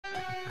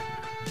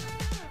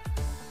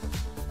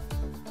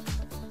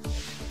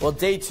Well,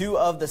 day 2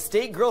 of the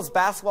state girls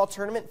basketball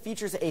tournament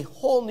features a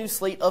whole new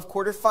slate of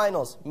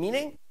quarterfinals,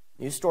 meaning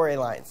new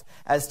storylines,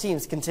 as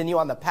teams continue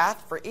on the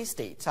path for a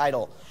state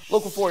title.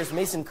 Local 4's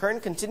Mason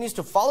Kern continues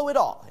to follow it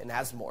all and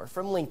has more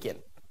from Lincoln.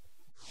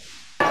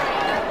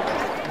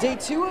 Day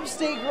 2 of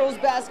state girls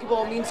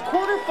basketball means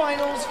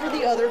quarterfinals for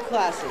the other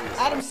classes.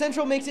 Adams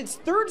Central makes its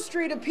 3rd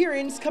straight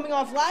appearance, coming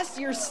off last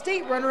year's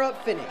state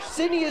runner-up finish.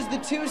 Sydney is the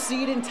 2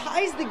 seed and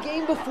ties the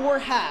game before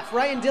half.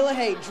 Ryan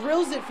Dillahay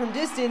drills it from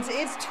distance.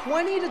 It's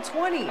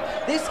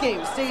 20-20. This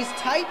game stays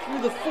tight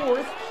through the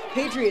 4th.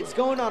 Patriots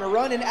going on a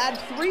run and add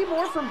 3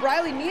 more from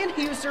Briley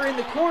Nienhuser in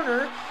the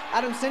corner.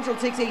 Adams Central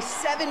takes a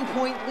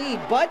 7-point lead,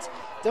 but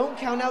don't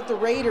count out the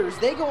Raiders.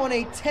 They go on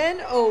a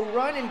 10-0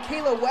 run, and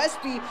Kayla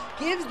Westby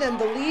gives them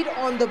the lead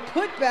on the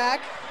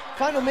putback.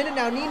 Final minute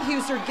now,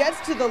 Nienhuser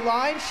gets to the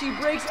line. She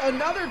breaks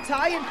another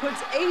tie and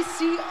puts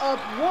AC up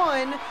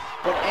 1.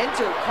 But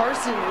enter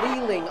Carson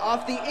Lealing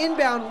off the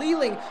inbound.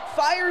 Lealing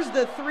fires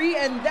the 3,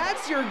 and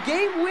that's your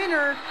game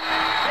winner.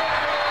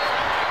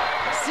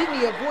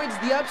 Sydney avoids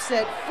the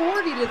upset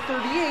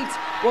 40-38,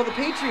 while the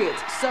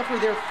Patriots suffer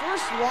their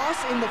first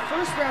loss in the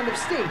first round of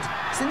state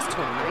since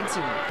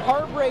 2019.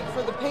 Heartbreak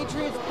for the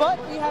Patriots, but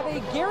we have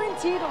a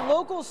guaranteed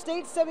local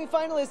state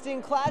semifinalist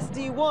in Class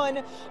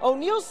D1.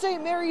 O'Neill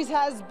St. Mary's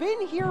has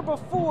been here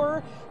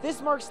before. This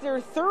marks their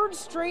 3rd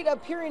straight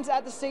appearance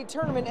at the state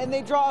tournament, and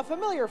they draw a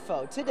familiar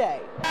foe today.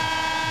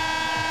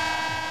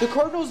 The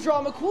Cardinals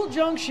draw McCool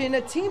Junction, a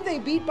team they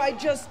beat by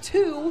just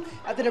 2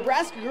 at the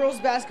Nebraska Girls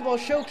Basketball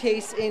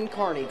Showcase in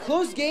Kearney.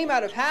 Close game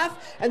out of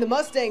half, and the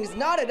Mustangs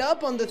knotted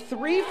up on the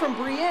 3 from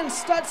Brienne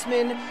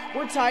Stutzman.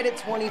 We're tied at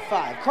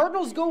 25.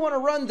 Cardinals go on a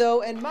run,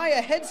 though, and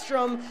Maya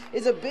Hedstrom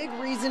is a big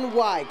reason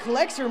why.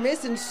 Collects her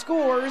miss and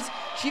scores.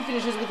 She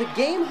finishes with a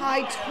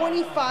game-high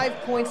 25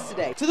 points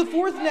today. To the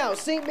 4th now,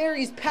 St.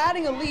 Mary's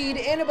padding a lead.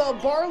 Annabelle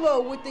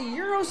Barlow with the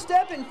Euro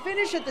step and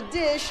finish at the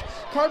dish.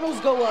 Cardinals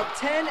go up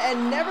 10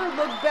 and never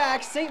look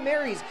back. St.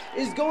 Mary's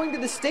is going to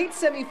the state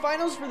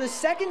semifinals for the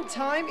 2nd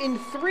time in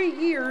 3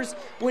 years,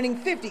 winning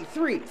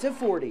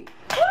 53-40.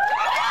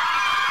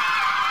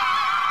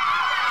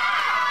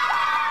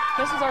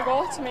 This was our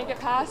goal, to make it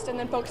past and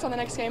then focus on the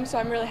next game, so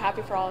I'm really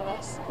happy for all of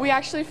us. We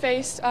actually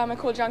faced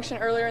McCool Junction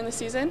earlier in the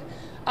season,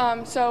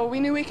 so we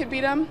knew we could beat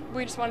them.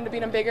 We just wanted to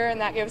beat them bigger,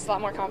 and that gave us a lot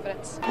more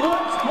confidence.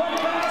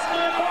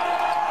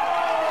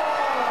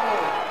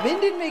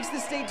 Minden makes the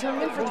state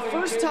tournament for the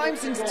first time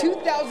since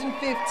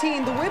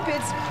 2015. The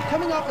Whippets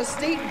coming off a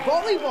state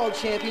volleyball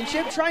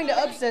championship, trying to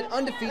upset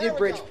undefeated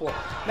Bridgeport.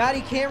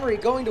 Maddie Camry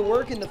going to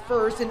work in the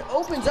 1st and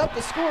opens up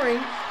the scoring.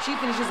 She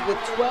finishes with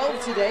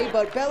 12 today,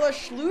 but Bella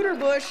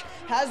Schluterbusch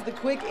has the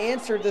quick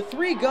answer. The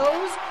 3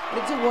 goes, and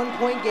it's a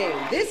 1-point game.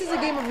 This is a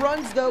game of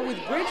runs, though, with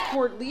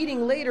Bridgeport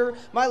leading later.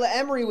 Mila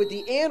Emery with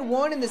the and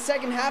 1 in the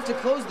 2nd half to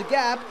close the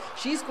gap.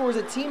 She scores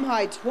a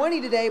team-high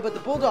 20 today, but the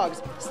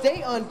Bulldogs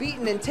stay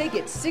unbeaten and take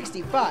it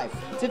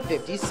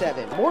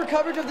 65-57. More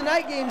coverage of the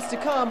night games to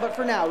come, but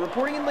for now,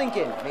 reporting in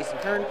Lincoln, Mason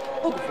Kern,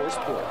 Local 4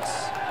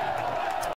 Sports.